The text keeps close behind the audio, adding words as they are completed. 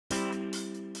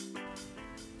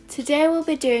Today we'll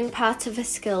be doing part of a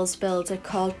skills builder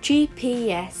called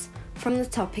G.P.Yes from the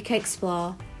topic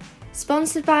Explore,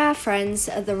 sponsored by our friends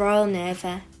at the Royal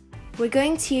Navy. We're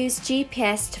going to use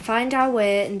GPS to find our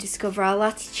way and discover our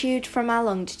latitude from our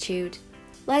longitude.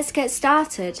 Let's get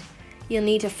started. You'll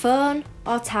need a phone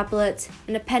or tablet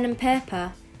and a pen and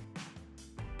paper.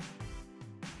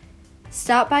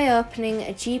 Start by opening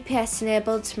a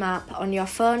GPS-enabled map on your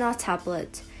phone or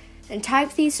tablet and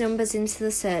type these numbers into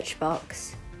the search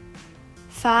box.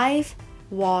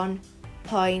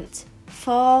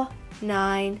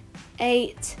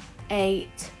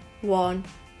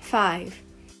 51.4988815,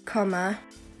 comma,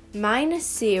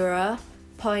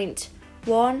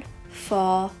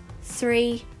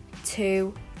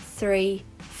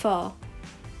 -0.143234.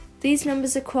 These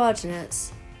numbers are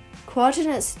coordinates.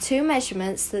 Coordinates are two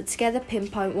measurements that together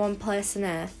pinpoint one place on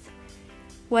Earth.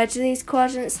 Where do these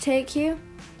coordinates take you?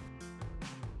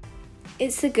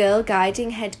 It's the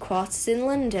Girlguiding headquarters in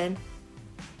London.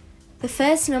 The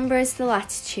first number is the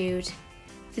latitude,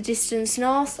 the distance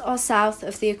north or south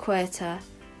of the equator,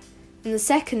 and the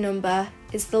second number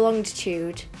is the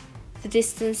longitude, the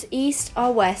distance east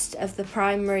or west of the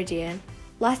prime meridian.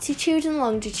 Latitude and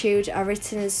longitude are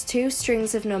written as two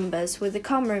strings of numbers with a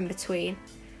comma in between,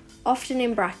 often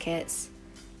in brackets.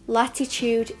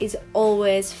 Latitude is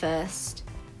always first.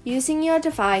 Using your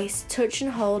device, touch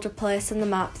and hold a place on the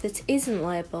map that isn't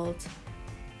labelled.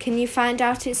 Can you find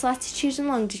out its latitude and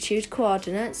longitude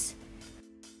coordinates?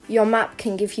 Your map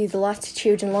can give you the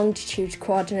latitude and longitude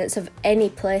coordinates of any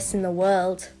place in the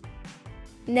world.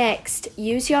 Next,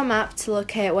 use your map to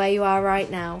locate where you are right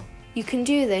now. You can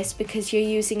do this because you're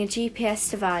using a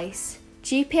GPS device.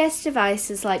 GPS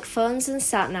devices like phones and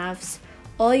sat-navs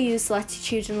all use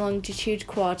latitude and longitude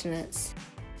coordinates.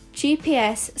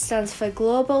 GPS stands for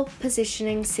Global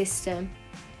Positioning System.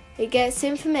 It gets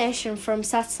information from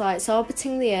satellites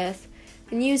orbiting the Earth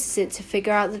and uses it to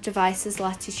figure out the device's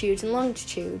latitude and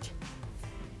longitude.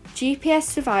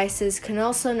 GPS devices can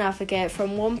also navigate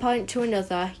from one point to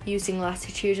another using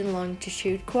latitude and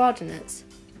longitude coordinates.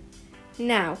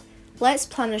 Now, let's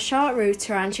plan a short route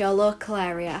around your local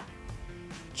area.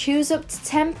 Choose up to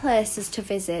 10 places to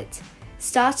visit,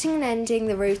 starting and ending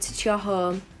the route at your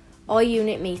home or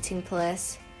unit meeting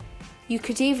place. You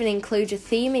could even include a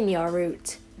theme in your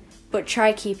route, but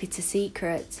try keep it a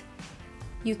secret.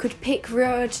 You could pick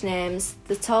road names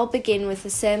that all begin with the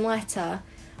same letter,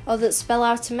 or that spell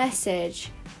out a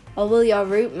message, or will your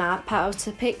route map out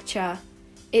a picture?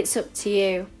 It's up to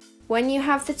you. When you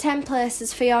have the 10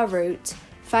 places for your route,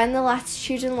 find the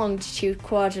latitude and longitude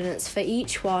coordinates for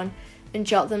each one and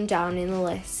jot them down in a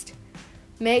list.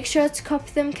 Make sure to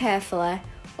copy them carefully,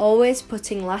 always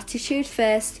putting latitude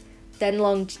first, then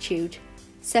longitude,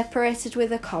 separated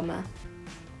with a comma.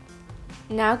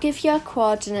 Now give your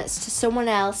coordinates to someone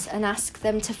else and ask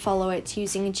them to follow it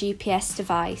using a GPS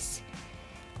device.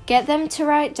 Get them to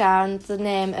write down the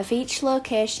name of each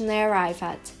location they arrive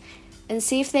at and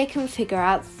see if they can figure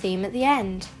out the theme at the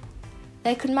end.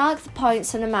 They can mark the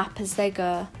points on a map as they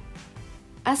go.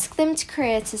 Ask them to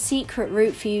create a secret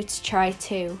route for you to try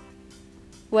too.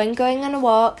 When going on a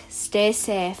walk, stay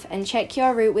safe and check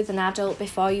your route with an adult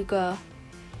before you go.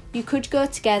 You could go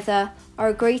together or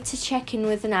agree to check in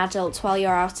with an adult while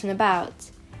you're out and about.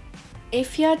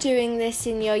 If you're doing this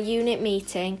in your unit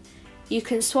meeting, you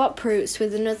can swap routes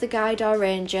with another guide or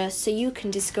ranger so you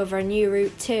can discover a new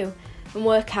route too and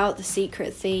work out the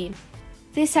secret theme.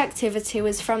 This activity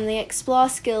was from the Explore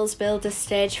Skills Builder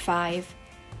Stage 5.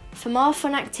 For more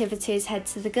fun activities, head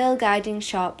to the Girlguiding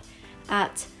shop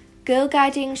at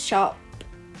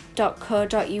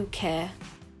girlguidingshop.co.uk.